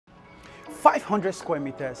500 square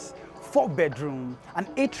meters, 4-bedroom, an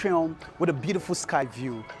atrium with a beautiful sky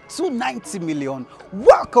view, 290 million.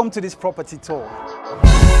 Welcome to this property tour.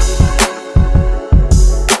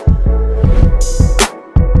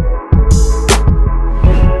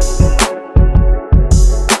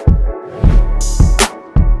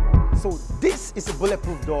 So this is a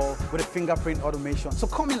bulletproof door with a fingerprint automation. So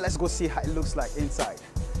come in, let's go see how it looks like inside.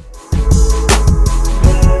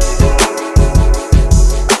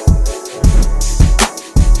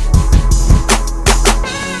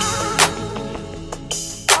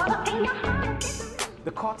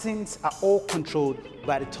 The curtains are all controlled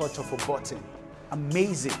by the touch of a button.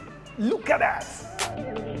 Amazing. Look at that.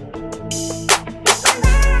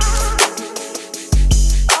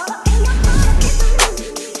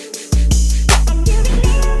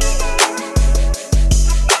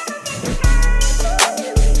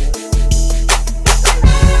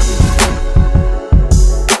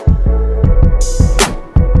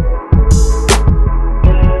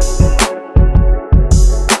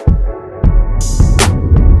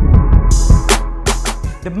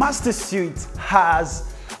 The master suite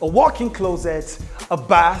has a walk-in closet, a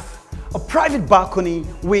bath, a private balcony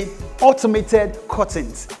with automated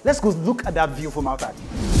curtains. Let's go look at that view from outside.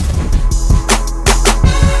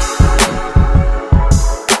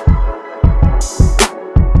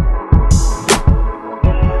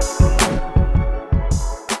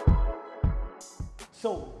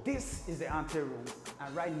 So this is the anteroom,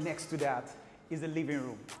 and right next to that is the living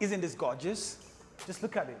room. Isn't this gorgeous? Just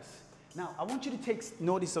look at this. Now, I want you to take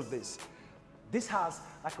notice of this. This has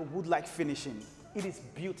like a wood-like finishing. It is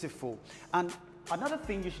beautiful. And another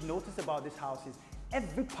thing you should notice about this house is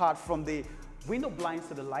every part from the window blinds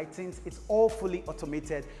to the lightings, it's all fully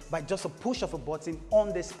automated by just a push of a button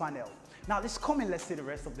on this panel. Now, let's come in, let's see the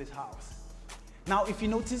rest of this house. Now, if you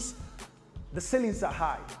notice, the ceilings are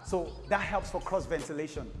high, so that helps for cross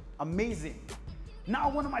ventilation. Amazing. Now,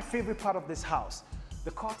 one of my favorite parts of this house, the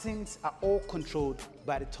curtains are all controlled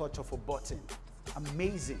by the touch of a button.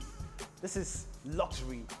 Amazing. This is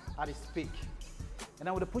luxury at its peak. And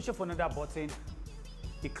then with the push of another button,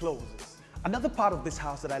 it closes. Another part of this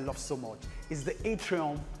house that I love so much is the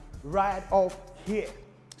atrium right up here.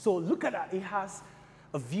 So look at that. It has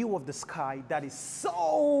a view of the sky that is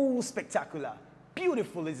so spectacular.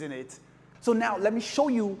 Beautiful, isn't it? So now let me show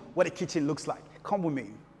you what the kitchen looks like. Come with me.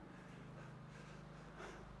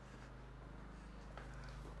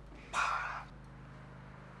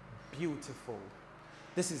 Beautiful.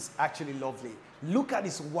 This is actually lovely. Look at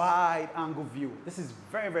this wide angle view. This is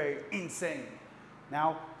very, very insane.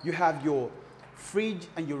 Now you have your fridge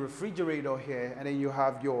and your refrigerator here, and then you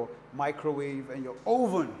have your microwave and your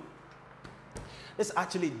oven. This is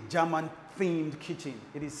actually German themed kitchen.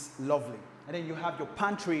 It is lovely. And then you have your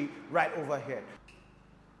pantry right over here.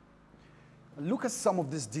 Look at some of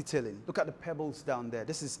this detailing. Look at the pebbles down there.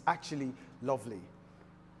 This is actually lovely.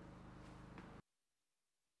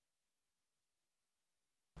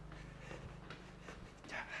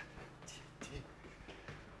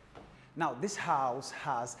 Now, this house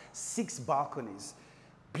has 6 balconies,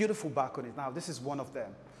 beautiful balconies. Now, this is one of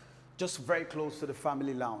them, just very close to the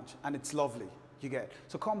family lounge, and it's lovely, you get.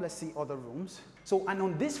 So come, let's see other rooms. So, and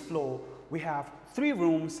on this floor, we have 3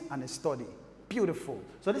 rooms and a study. Beautiful.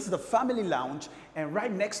 So this is the family lounge, and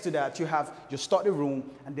right next to that, you have your study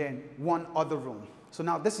room and then one other room. So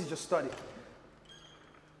now this is your study.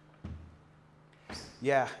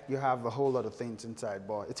 Yeah, you have a whole lot of things inside,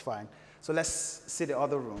 but it's fine. So let's see the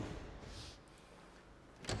other room.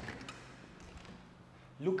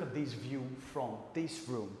 Look at this view from this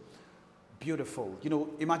room. Beautiful. You know,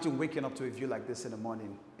 imagine waking up to a view like this in the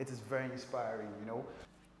morning. It is very inspiring, you know.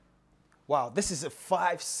 Wow, this is a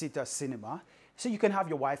 5-seater cinema. So you can have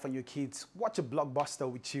your wife and your kids watch a blockbuster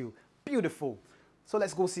with you. Beautiful. So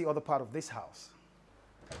let's go see other part of this house.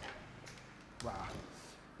 Wow,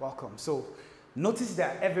 welcome. So notice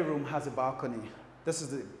that every room has a balcony. This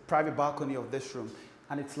is the private balcony of this room,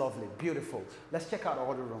 and it's lovely, beautiful. Let's check out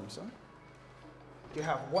all the rooms. Huh? You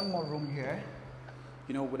have one more room here,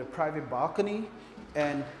 you know, with a private balcony,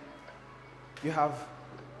 and you have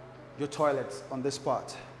your toilets on this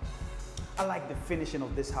part. I like the finishing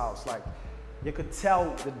of this house. Like, you could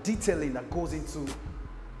tell the detailing that goes into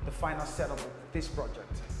the final setup of this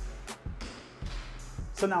project.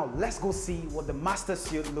 So now let's go see what the master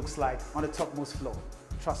suite looks like on the topmost floor.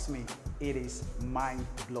 Trust me, it is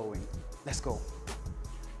mind-blowing. Let's go.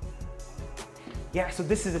 Yeah, so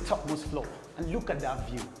this is the topmost floor. And look at that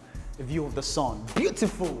view, the view of the sun.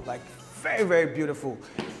 Beautiful, like very, very beautiful.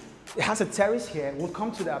 It has a terrace here. We'll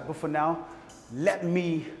come to that, but for now, let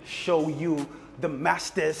me show you the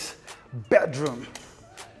master's bedroom.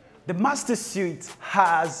 The master suite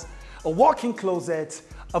has a walk-in closet,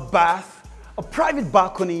 a bath, a private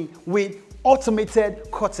balcony with automated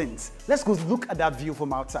curtains. Let's go look at that view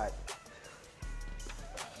from outside.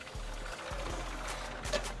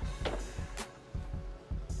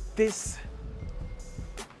 This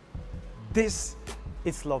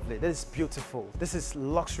is lovely. This is beautiful. This is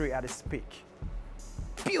luxury at its peak.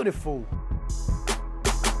 Beautiful.